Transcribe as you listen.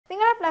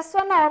നിങ്ങളുടെ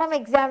 +1 ഓണം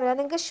എക്സാമിന്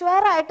നിങ്ങൾക്ക്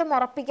ഷുവർ ആയിട്ടും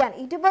ഉറപ്പിക്കാൻ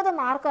 20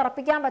 മാർക്ക്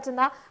ഉറപ്പിക്കാൻ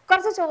പറ്റുന്ന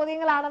കുറച്ച്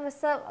ചോദ്യങ്ങളാണ്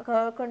മിസ്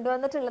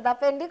കൊണ്ടുവന്നിട്ടുള്ളത്.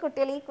 അപ്പോൾ എൻ്റെ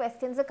കുട്ടികൾ ഈ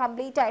ക്വസ്റ്റ്യൻസ്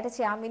കംപ്ലീറ്റ് ആയിട്ട്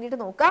ചെയ്യാൻ വേണ്ടിയിട്ട്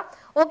നോക്കുക.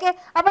 ഓക്കെ,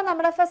 അപ്പോൾ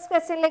നമ്മുടെ ഫസ്റ്റ്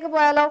ക്വസ്റ്റ്യനിലേക്ക്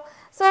പോയാലോ.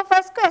 So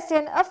first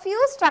question, A few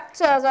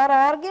structures or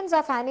organs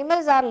of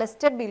animals are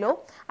listed below.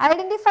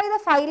 Identify the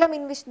phylum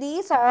in which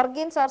these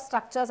organs or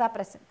structures R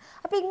present.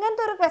 അപ്പോൾ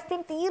ഇങ്ങനത്തെ ഒരു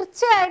ക്വസ്റ്റ്യൻ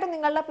തീർച്ചയായിട്ടും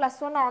നിങ്ങളുടെ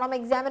 +1 ഓണം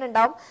എക്സാമിന്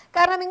ഉണ്ടാവും.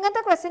 കാരണം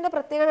ഇങ്ങനത്തെ ക്വസ്റ്റ്യൻ്റെ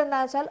പ്രത്യേകത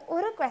എന്താണെന്ന് വെച്ചാൽ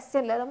ഒരു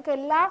ക്വസ്റ്റ്യനിൽ നമുക്ക്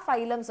എല്ലാ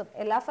ഫൈലംസും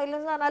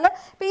എന്ന് പറഞ്ഞാൽ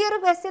ഇപ്പോൾ ഈ ഒരു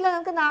ക്വസ്റ്റ്യനിൽ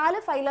നമുക്ക് 4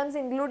 ഫൈലംസ്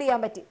ഇൻക്ലൂഡ് ചെയ്യാൻ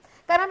പറ്റി.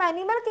 കാരണം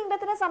അനിമൽ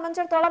കിങ്ഡത്തിനെ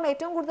സംബന്ധിച്ചിടത്തോളം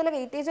ഏറ്റവും കൂടുതൽ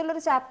വെയിറ്റേജ് ഉള്ള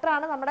ഒരു ചാപ്റ്റർ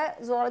ആണ് നമ്മുടെ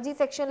സുവോളജി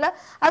സെക്ഷനിൽ.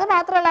 അത്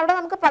മാത്രമല്ല അവിടെ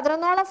നമുക്ക്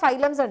 11ഓളം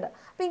ഫൈലംസ് ഉണ്ട്.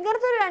 അപ്പോൾ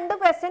ഇങ്ങനത്തെ ഒരു 2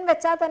 ക്വസ്റ്റ്യൻ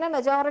വെച്ചാൽ തന്നെ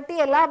മെജോറിറ്റി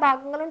എല്ലാ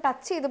ഭാഗങ്ങളും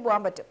ടച്ച് ചെയ്ത്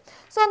പോകാൻ പറ്റും.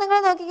 സോ നിങ്ങൾ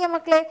നോക്കിക്കേ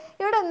മക്കളെ,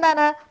 ഇവിടെ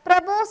എന്താണ്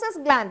പ്രൊബോസസ്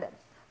ഗ്ലാൻഡ്.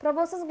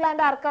 പ്രൊബോസസ്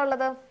ഗ്ലാൻഡ് ആർക്കാ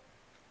ഉള്ളത്?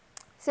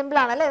 സിമ്പിൾ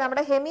ആണല്ലേ,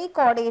 നമ്മുടെ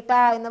ഹെമികോഡേറ്റ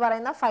എന്ന്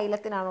പറയുന്ന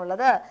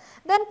ഫൈലത്തിനാണുള്ളത്.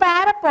 Then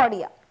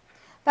parapodia.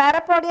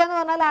 പാരപ്പോഡിയ എന്ന്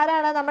പറഞ്ഞാൽ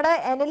ആരാണ്? നമ്മുടെ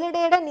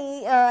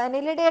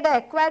എനിലിഡയുടെ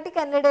അക്വാറ്റിക്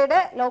എനിലിഡയുടെ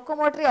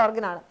ലോക്കോമോട്ടറി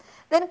ഓർഗൻ ആണ്.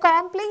 ദെൻ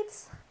കോംപ്ലീറ്റ്സ്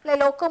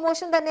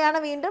ലോക്കോമോഷൻ തന്നെയാണ്,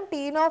 വീണ്ടും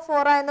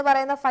ടീനോഫോറ എന്ന്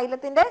പറയുന്ന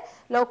ഫൈലത്തിന്റെ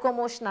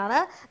ലോക്കോമോഷൻ ആണ്.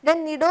 ദെൻ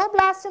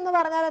നിഡോബ്ലാസ്റ്റ് എന്ന്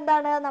പറഞ്ഞാൽ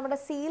എന്താണ്? നമ്മുടെ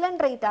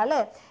സീലൻഡ്രേറ്റ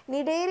അല്ലെ,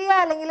 നിഡേരിയ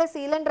അല്ലെങ്കിൽ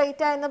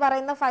സീലൻഡ്രേറ്റ എന്ന്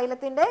പറയുന്ന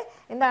ഫൈലത്തിന്റെ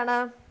എന്താണ്?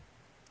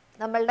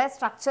 നമ്മളുടെ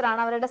സ്ട്രക്ചർ ആണ്,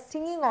 അവരുടെ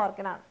സ്റ്റിങ്ങിങ്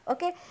ഓർഗൻ ആണ്.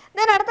 ഓക്കെ,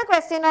 ദെൻ അടുത്ത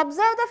question,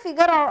 observe the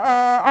figure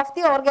of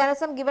the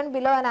organism given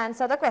below and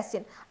answer the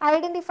question.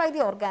 Identify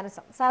the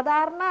organism.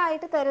 സാധാരണ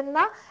ആയിട്ട് തരുന്ന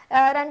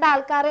 2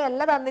 ആൾക്കാരെ അല്ല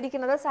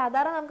തന്നിരിക്കുന്നത്.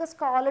 സാധാരണ നമുക്ക്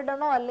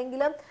സ്കോളിഡനോ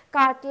അല്ലെങ്കിൽ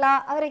കാട്ട്ല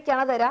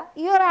അവരൊക്കെയാണ് തരാം.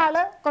 ഈ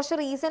ഒരാള് കുറച്ച്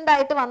റീസെന്റ്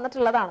ആയിട്ട്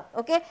വന്നിട്ടുള്ളതാണ്.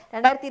 ഓക്കെ,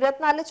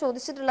 2024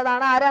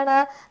 ചോദിച്ചിട്ടുള്ളതാണ്. ആരാണ്?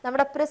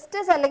 നമ്മുടെ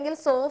പ്രിസ്റ്റസ് അല്ലെങ്കിൽ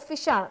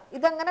സോഫിഷ് ആണ്.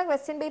 ഇതങ്ങനെ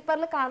ക്വസ്റ്റ്യൻ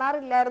പേപ്പറിൽ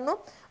കാണാറില്ലായിരുന്നു.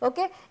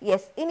 Okay,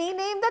 yes. ഇനി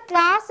name the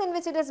class in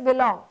which it is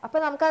belong. അപ്പൊ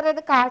നമുക്ക്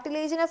ഇത്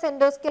കാർട്ടിലേജിനസ്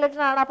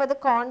എൻഡോസ്കെലറ്റൻ ആണ്. അപ്പോൾ ഇത്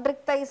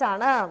കോൺട്രിക്ടൈസ്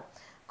ആണ്,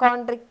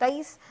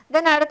 കോൺട്രിക്ടൈസ്.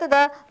 ദെൻ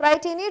അടുത്തത്,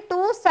 റൈറ്റ് ഇനി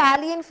 2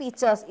 സാലിയൻ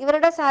ഫീച്ചേഴ്സ്.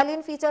 ഇവരുടെ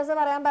സാലിയൻ ഫീച്ചേഴ്സ്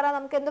പറയാൻ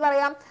നമുക്ക് എന്ത്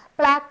പറയാം?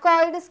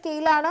 പ്ലാക്കോയിഡ്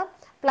സ്കെയിൽ ആണ്.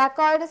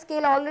 പ്ലാക്കോയിഡ്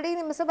സ്കെയിൽ ഓൾറെഡി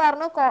മിസ്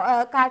പറഞ്ഞു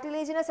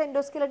കാർട്ടിലേജിനസ്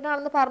എൻഡോസ്കെലറ്റൻ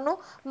ആണെന്ന് പറഞ്ഞു.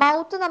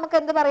 മൗത്ത് നമുക്ക്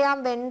എന്ത് പറയാം?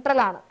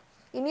 വെൻട്രൽ ആണ്.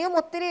 ഇനിയും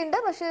ഒത്തിരി ഉണ്ട്,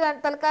 പക്ഷേ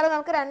തൽക്കാലം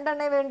നമുക്ക് 2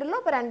 എണ്ണേ വേണ്ടുള്ളൂ.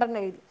 അപ്പോൾ 2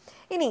 എണ്ണം എഴുതി.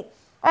 ഇനി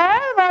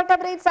all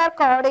vertebrates are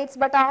chordates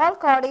but all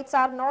chordates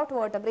are not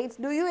vertebrates.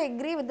 Do you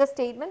agree with the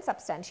statement?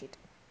 Substantiate.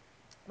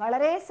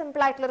 വളരെ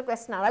സിമ്പിൾ ആയിട്ടുള്ള ഒരു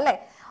ക്വസ്റ്റ്യൻ ആണ് അല്ലേ.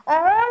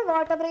 All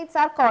വേർട്ടബ്രേറ്റ്സ്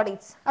R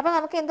chordates. അപ്പോൾ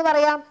നമുക്ക് എന്ത്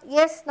പറയാം?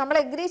 യെസ്, നമ്മൾ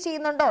എഗ്രി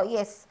ചെയ്യുന്നുണ്ടോ?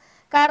 യെസ്,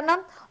 കാരണം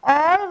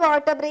all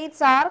vertebrates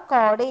are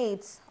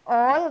chordates.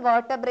 all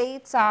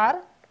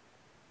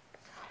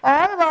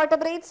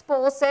vertebrates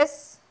possess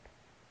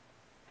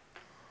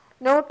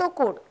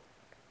notochord.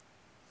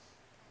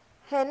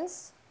 Hence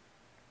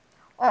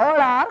all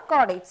are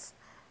chordates.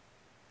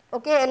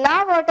 Okay, എല്ലാ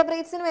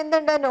വേർട്ടബ്രേറ്റ്സിനും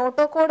എന്തുണ്ട്?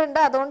 നോട്ടോകോഡ്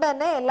ഉണ്ട്. അതുകൊണ്ട്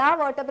തന്നെ എല്ലാ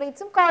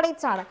വേർട്ടബ്രേറ്റ്സും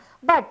കോഡേറ്റ്സ് ആണ്.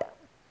 ബട്ട്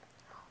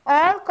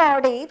ഓൾ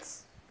കോഡേറ്റ്സ്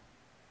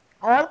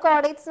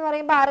എന്ന്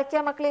പറയുമ്പോൾ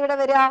ആരൊക്കെയാ മക്കൾ ഇവിടെ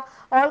വരിക?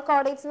 ഓൾ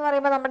കോഡേറ്റ്സ് എന്ന്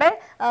പറയുമ്പോൾ നമ്മുടെ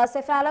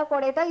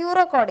സെഫാലോകോഡേറ്റ,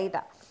 Urochordata.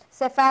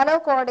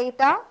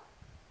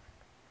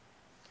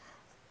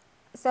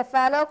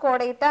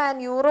 സെഫാലോകോഡേറ്റ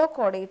and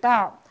Urochordata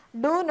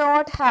do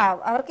not have,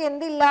 അവർക്ക്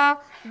എന്തില്ല?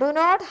 Do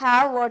not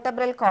have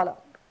vertebral column.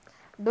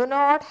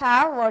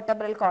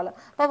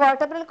 അപ്പോൾ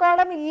vertebral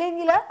column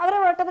ഇല്ലെങ്കിൽ അവർ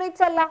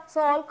vertebrates അല്ല. So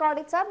all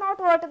chordates are not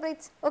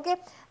vertebrates. Okay,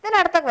 then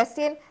അടുത്ത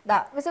ക്വസ്റ്റ്യൻ ദാ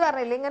മിസ്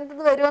പറഞ്ഞില്ലേ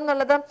ഇങ്ങനത്തെ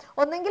വരുമെന്നുള്ളത്.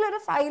 ഒന്നെങ്കിൽ ഒരു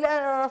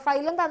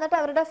ഫൈലം തന്നിട്ട്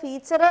അവരുടെ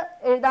ഫീച്ചർ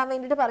എഴുതാൻ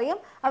വേണ്ടിയിട്ട് പറയും,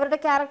 അവരുടെ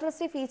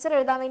ക്യാരക്ടറിസ്റ്റിക് ഫീച്ചർ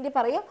എഴുതാൻ വേണ്ടി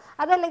പറയും.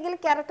 അതല്ലെങ്കിൽ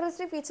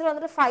ക്യാരക്ടറിസ്റ്റിക് ഫീച്ചർ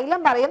വന്നിട്ട്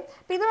ഫൈലം പറയും.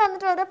 ഇത്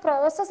വന്നിട്ട് ഒരു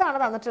പ്രോസസ് ആണ്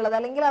തന്നിട്ടുള്ളത്,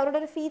 അല്ലെങ്കിൽ അവരുടെ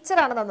ഒരു ഫീച്ചർ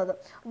ആണ് തന്നത്.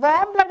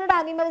 വാം ബ്ലഡഡ്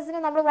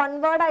ആനിമൽസിന് നമ്മൾ 1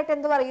 വേർഡ് ആയിട്ട്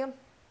എന്ത് പറയും?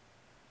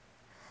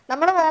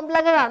 നമ്മൾ വാം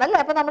ബ്ലഡഡ് ആണല്ലേ,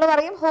 അപ്പൊ നമ്മൾ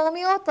പറയും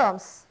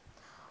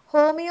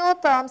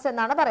ഹോമിയോതേംസ്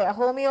എന്നാണ് പറയാ,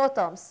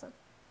 ഹോമിയോതേംസ്.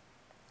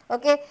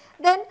 Okay,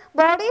 then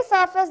body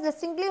surface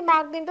ഡിസ്റ്റിങ്ക്ട്ലി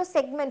marked into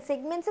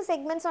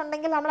segments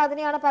ഉണ്ടെങ്കിൽ നമ്മൾ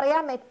അതിനെയാണ് പറയാ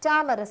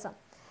മെറ്റാമെറിസം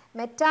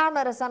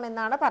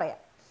എന്നാണ് പറയാ.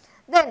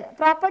 Then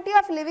property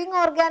of living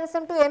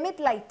organism to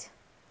emit light,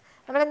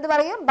 നമ്മൾ എന്ത്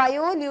പറയും?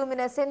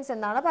 ബയോല്യൂമിനസെൻസ്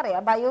എന്നാണ് പറയാ,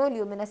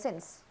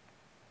 ബയോല്യൂമിനസെൻസ്.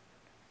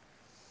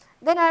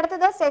 ദെൻ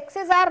അടുത്തത്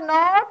sexes are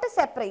not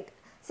separate.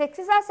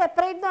 Sexes R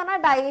separate എന്ന് പറഞ്ഞാൽ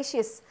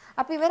ഡയേഷ്യസ്.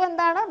 അപ്പൊ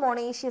ഇവരെന്താണ്?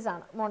 മൊണേഷ്യസ്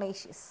ആണ്,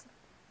 മൊണേഷ്യസ്.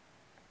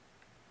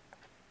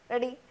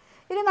 റെഡി?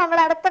 ഇനി നമ്മൾ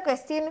അടുത്ത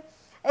question,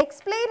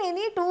 explain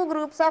any 2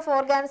 groups of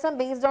organism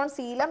based on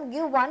coelom,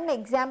 give 1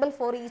 example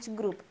for each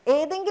group.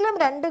 ഏതെങ്കിലും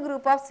 2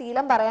 ഗ്രൂപ്പ് ഓഫ്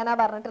സീലം പറയാനാണ്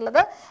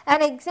പറഞ്ഞിട്ടുള്ളത്,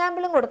 ആൻഡ്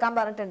എക്സാമ്പിളും കൊടുക്കാൻ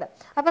പറഞ്ഞിട്ടുണ്ട്.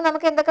 അപ്പൊ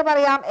നമുക്ക് എന്തൊക്കെ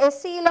പറയാം?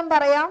 എസീലം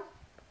പറയാം,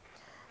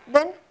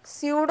 ദെൻ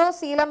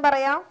സ്യൂഡോസീലം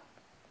പറയാം,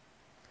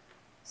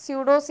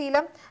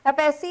 സ്യൂഡോസീലം.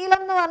 അപ്പൊ എസീലം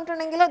എന്ന്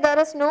പറഞ്ഞിട്ടുണ്ടെങ്കിൽ there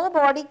is no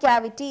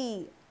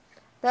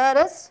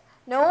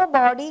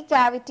body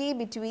cavity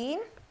between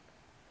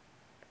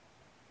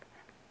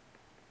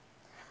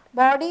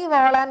body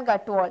wall and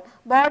gut wall.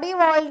 Body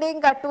വാളിന്റെയും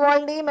gut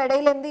വാളിന്റെയും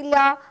ഇടയിൽ എന്തില്ല?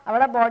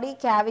 അവിടെ ബോഡി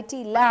ക്യാവിറ്റി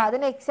ഇല്ല.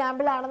 അതിന്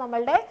എക്സാമ്പിൾ ആണ്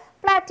നമ്മളുടെ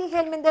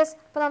പ്ലാറ്റിഹെൽമിന്തസ്.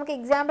 അപ്പൊ നമുക്ക്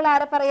എക്സാമ്പിൾ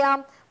ആരെ പറയാം?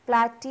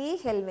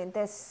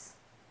 Platyhelminthes.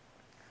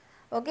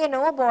 Okay,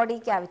 no body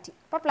cavity.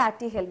 അപ്പോൾ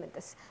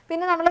പ്ലാറ്റിഹെൽമിന്തസ്.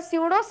 പിന്നെ നമ്മൾ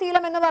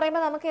സ്യൂഡോസീലം എന്ന്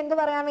പറയുമ്പോൾ നമുക്ക് എന്ത്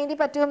പറയാൻ വേണ്ടി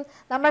പറ്റും?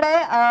 നമ്മുടെ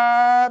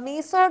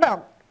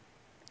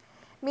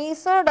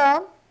mesoderm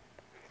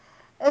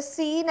is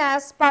seen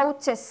as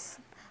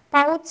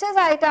pouches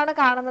ആയിട്ടാണ്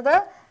കാണുന്നത്.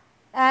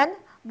 And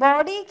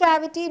body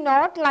cavity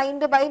not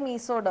lined by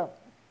mesoderm.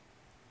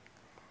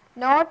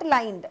 Not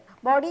lined,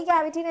 body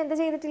ക്യാവിറ്റിനെ എന്ത്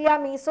ചെയ്തിട്ടില്ല?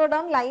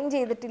 മീസോഡേം ലൈൻ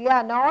ചെയ്തിട്ടില്ല.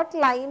 Not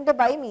lined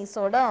by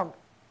mesoderm.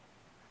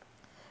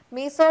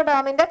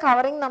 മീസോഡേമിന്റെ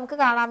covering നമുക്ക്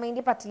കാണാൻ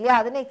വേണ്ടി പറ്റില്ല.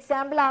 അതിന്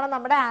എക്സാമ്പിൾ ആണ്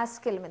നമ്മുടെ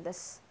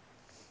ആസ്കെൽമിന്തസ്.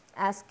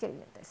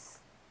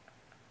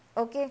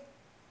 ഓക്കെ,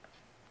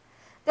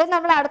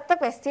 നമ്മൾ അടുത്ത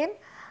question,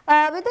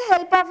 with the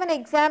help of an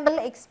example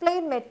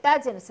explain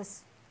metagenesis.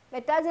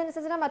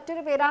 മെറ്റാജെനസിന്റെ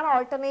മറ്റൊരു പേരാണ്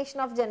ഓൾട്ടർനേഷൻ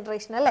ഓഫ്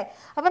ജനറേഷൻ അല്ലേ.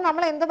 അപ്പൊ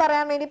നമ്മൾ എന്ത്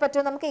പറയാൻ വേണ്ടി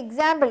പറ്റും? നമുക്ക്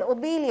example,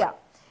 Obelia.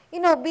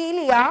 In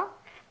Obelia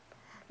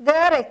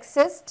there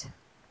exist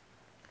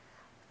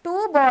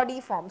two body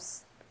forms.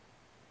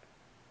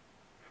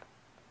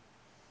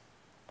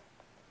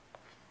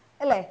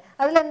 അല്ലേ,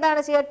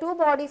 അതിലെന്താണ് ചെയ്യുക? ടു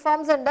ബോഡി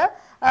ഫോംസ് ഉണ്ട്.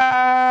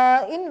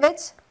 In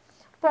which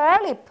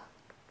polyp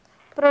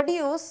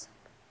produce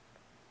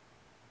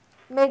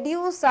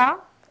medusa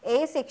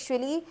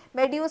asexually.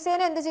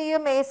 മെഡ്യൂസേനെ എന്ത്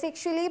ചെയ്യും?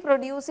 asexually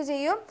പ്രൊഡ്യൂസ്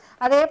ചെയ്യും.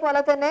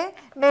 അതേപോലെ തന്നെ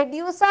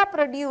മെഡ്യൂസ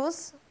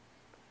പ്രൊഡ്യൂസ്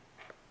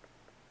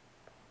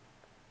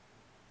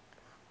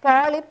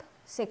പോളിപ്പ്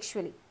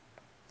സെക്ഷുവലി.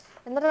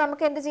 എന്നിട്ട്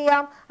നമുക്ക് എന്ത്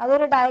ചെയ്യാം?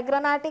 അതൊരു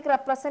ഡയഗ്രമാറ്റിക്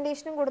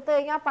റെപ്രസെൻറ്റേഷനും കൊടുത്തു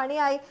കഴിഞ്ഞാൽ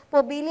പണിയായി. ഇപ്പോൾ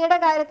ഒബീലിയയുടെ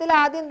കാര്യത്തിൽ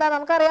ആദ്യം എന്താ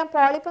നമുക്കറിയാം,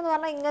 പോളിപ്പ് എന്ന്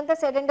പറഞ്ഞാൽ ഇങ്ങനത്തെ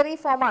സെഡൻഡറി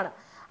ഫോമാണ്.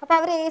 അപ്പോൾ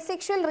അവർ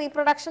asexual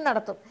റീപ്രൊഡക്ഷൻ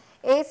നടത്തും.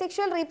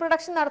 asexual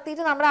റീപ്രൊഡക്ഷൻ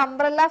നടത്തിയിട്ട് നമ്മുടെ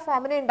അംബ്രല്ല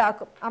ഫോമിനെ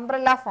ഉണ്ടാക്കും.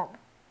 അംബ്രല്ല ഫോം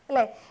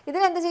അല്ലേ.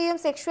 ഇതിനെന്ത് ചെയ്യും?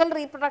 സെക്ഷുവൽ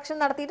റീപ്രൊഡക്ഷൻ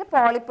നടത്തിയിട്ട്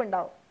പോളിപ്പ്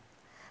ഉണ്ടാവും.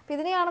 അപ്പോൾ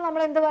ഇതിനെയാണ്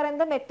നമ്മൾ എന്ത്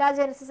പറയുന്നത്?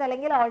 മെറ്റാജെനസിസ്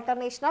അല്ലെങ്കിൽ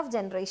ഓൾട്ടർനേഷൻ ഓഫ്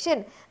ജനറേഷൻ.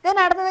 ദെൻ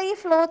അടുത്തത് ഈ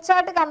ഫ്ലോ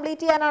ചാർട്ട്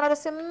കംപ്ലീറ്റ് ചെയ്യാനാണ്. ഒരു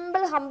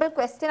സിമ്പിൾ ഹംബിൾ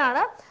ക്വസ്റ്റ്യൻ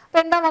ആണ്. അപ്പോൾ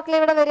എന്താ മക്കളെ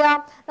ഇവിടെ വരിക?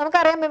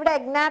 നമുക്കറിയാം ഇവിടെ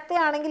എഗ്നാത്ത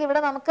ആണെങ്കിൽ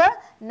ഇവിടെ നമുക്ക്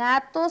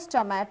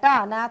നാത്തോസ്റ്റൊമാറ്റ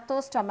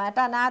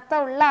നാത്ത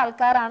ഉള്ള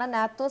ആൾക്കാരാണ്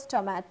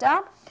നാത്തോസ്റ്റൊമാറ്റ.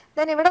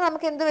 ദെൻ ഇവിടെ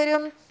നമുക്ക് എന്ത്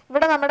വരും?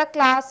 ഇവിടെ നമ്മുടെ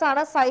ക്ലാസ്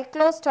ആണ്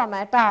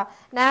സൈക്ലോസ്റ്റൊമാറ്റ.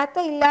 നാത്ത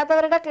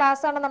ഇല്ലാത്തവരുടെ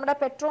ക്ലാസ് ആണ് നമ്മുടെ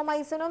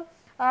പെട്രോമൈസിനും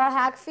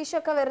ഹാഗ് ഫിഷ്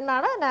ഒക്കെ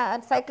വരുന്നതാണ്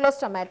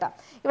സൈക്ലോസ്റ്റൊമാറ്റ.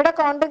 ഇവിടെ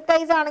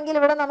കോൺട്രിക്ടൈസ് ആണെങ്കിൽ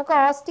ഇവിടെ നമുക്ക്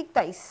ഓസ്റ്റിക്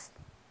തൈസ്.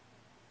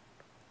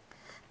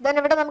 ദെൻ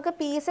ഇവിടെ നമുക്ക്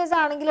പീസസ്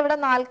ആണെങ്കിൽ ഇവിടെ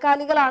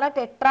നാൽക്കാലികളാണ്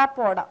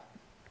ടെട്രാപോഡ.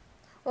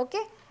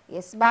 ഓക്കെ,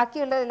 യെസ്,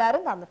 ബാക്കിയുള്ള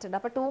എല്ലാവരും തന്നിട്ടുണ്ട്.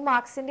 അപ്പോൾ 2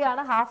 മാർക്സിൻ്റെ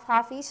ആണ്.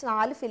 ഹാഫ് ഈച്ച്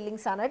 4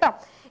 ഫില്ലിങ്സ് ആണ് കേട്ടോ.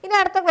 ഇനി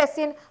അടുത്ത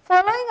question,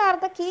 following are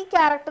the key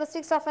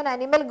characteristics of N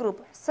animal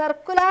group.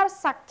 Circular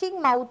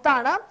sucking mouth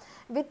ആണ്,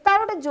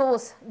 വിത്തൗട്ട്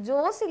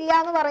ജോസ് ഇല്ല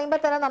എന്ന് പറയുമ്പോൾ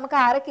തന്നെ നമുക്ക്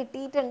ആരെ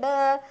കിട്ടിയിട്ടുണ്ട്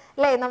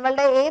അല്ലേ?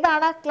 നമ്മളുടെ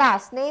ഏതാണ്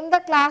ക്ലാസ്? നെയിം ദ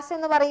ക്ലാസ്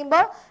എന്ന്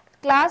പറയുമ്പോൾ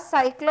ക്ലാസ്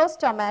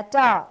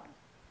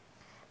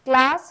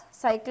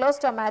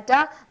സൈക്ലോസ്റ്റൊമാറ്റ.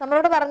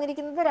 നമ്മളോട്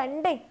പറഞ്ഞിരിക്കുന്നത്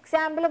 2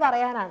 എക്സാമ്പിൾ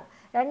പറയാനാണ്.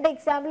 2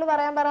 എക്സാമ്പിൾ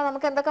പറയാൻ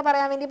നമുക്ക് എന്തൊക്കെ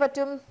പറയാൻ വേണ്ടി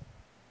പറ്റും?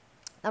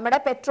 നമ്മുടെ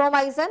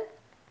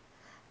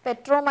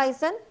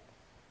പെട്രോമൈസൻ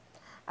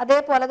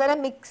അതേപോലെ തന്നെ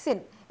മിക്സിൻ.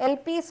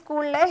 LP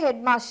സ്കൂളിലെ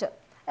ഹെഡ് മാഷ്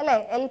അല്ലേ?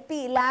 LP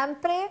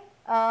ലാംപ്രേ,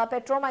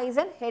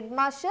 പെട്രോമൈസൻ, ഹെഡ്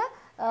മാഷ്,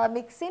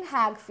 myxine,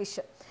 Hag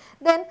fish.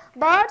 Then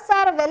birds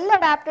are well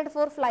adapted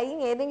four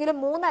flying. ഏതെങ്കിലും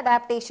 3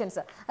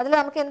 അഡാപ്റ്റേഷൻസ്. അതിൽ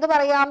നമുക്ക് എന്ത്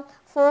പറയാം?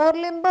 Four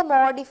limb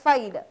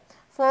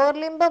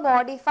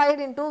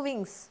modified in to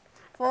wings.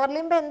 Four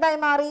limb എന്തായി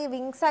മാറി?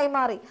 വിങ്സ് ആയി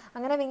മാറി.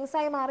 അങ്ങനെ വിങ്സ്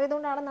ആയി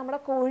മാറിയതുകൊണ്ടാണ് നമ്മുടെ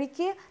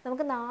കോഴിക്ക്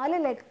നമുക്ക് 4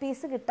 ലെഗ്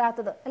പീസ്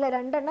കിട്ടാത്തത് അല്ലെ.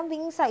 2 എണ്ണം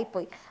വിങ്സ്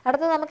ആയിപ്പോയി.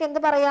 അടുത്തത് നമുക്ക് എന്ത്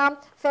പറയാം?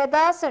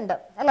 ഫെദേഴ്സ് ഉണ്ട്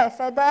അല്ലെ.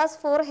 ഫെദേഴ്സ്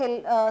ഫോർ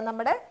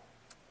നമ്മുടെ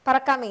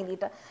പറക്കാൻ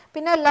വേണ്ടിയിട്ട്.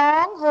 പിന്നെ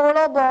ലോങ്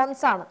ഹോളോ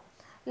ബോൺസ് ആണ്.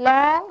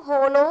 ലോങ്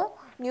ഹോളോ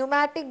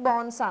ന്യൂമാറ്റിക്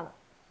ബോൺസ് ആണ്.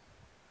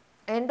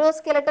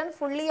 എൻഡോസ്കെലട്ടൺ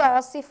ഫുള്ളി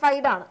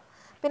ഓസിഫൈഡ് ആണ്.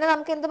 പിന്നെ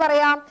നമുക്ക് എന്ത്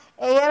പറയാം?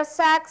 എയർ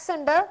സാക്സ്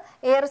ഉണ്ട്.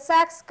 Air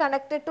സാക്സ്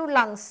connected to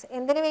lungs.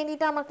 എന്തിനു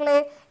വേണ്ടിയിട്ടാണ് മക്കളെ?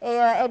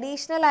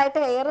 അഡീഷണൽ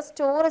ആയിട്ട് എയർ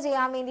സ്റ്റോർ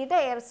ചെയ്യാൻ വേണ്ടിയിട്ട്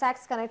air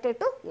സാക്സ് connected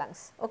to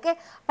lungs. Okay,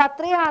 അപ്പം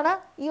അത്രയാണ്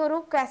ഈ ഒരു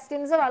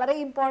ക്വസ്റ്റ്യൻസ്. വളരെ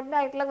ഇമ്പോർട്ടൻ്റ്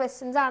ആയിട്ടുള്ള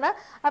ക്വസ്റ്റ്യൻസ് ആണ്.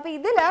 അപ്പോൾ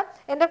ഇതിൽ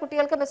എൻ്റെ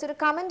കുട്ടികൾക്ക് മിസ് ഒരു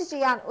കമൻറ്റ്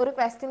ചെയ്യാൻ ഒരു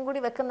ക്വസ്റ്റ്യൻ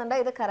കൂടി വെക്കുന്നുണ്ട്.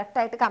 ഇത്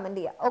കറക്റ്റായിട്ട്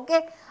കമൻറ്റ് ചെയ്യാം. ഓക്കെ,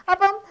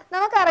 അപ്പം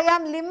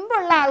നമുക്കറിയാം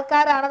ലിംബുള്ള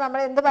ആൾക്കാരാണ്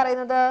നമ്മൾ എന്ത്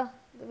പറയുന്നത്?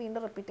 ഇത്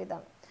വീണ്ടും റിപ്പീറ്റ്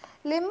ചെയ്താണ്.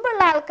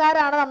 ലിംബുള്ള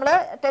ആൾക്കാരാണ് നമ്മൾ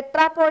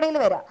ടെട്രാപോഡയിൽ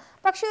വരിക.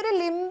 പക്ഷെ ഒരു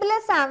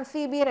ലിംബ്ലെസ്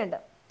ആംഫീബിയൻ ഉണ്ട്.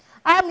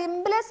 ആ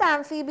ലിംബ്ലെസ്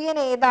ആംഫീബിയൻ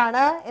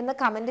ഏതാണ് എന്ന്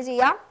കമൻറ്റ്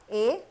ചെയ്യാം.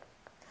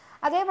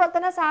 അതേപോലെ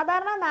തന്നെ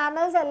സാധാരണ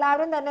മാമൽസ്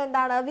എല്ലാവരും തന്നെ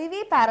എന്താണ്?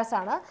 വിവി പാരസ്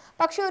ആണ്.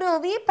 പക്ഷെ ഒരു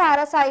ഒവി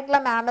പാരസ് ആയിട്ടുള്ള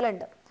മാമൽ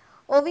ഉണ്ട്.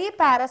 ഒവി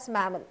പാരസ്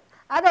മാമൽ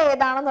അത്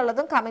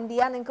ഏതാണെന്നുള്ളതും കമൻറ്റ്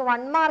ചെയ്യാം. നിങ്ങൾക്ക്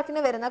 1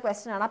 മാർക്കിന് വരുന്ന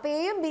ക്വസ്റ്റ്യൻ ആണ്. അപ്പോൾ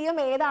എയും ബിയും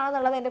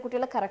ഏതാണെന്നുള്ളത് എൻ്റെ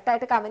കുട്ടികൾ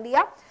കറക്റ്റായിട്ട് കമൻറ്റ്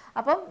ചെയ്യാം.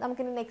 അപ്പം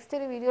നമുക്കിനി നെക്സ്റ്റ്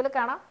ഒരു വീഡിയോയിൽ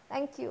കാണാം.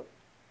 Thank you.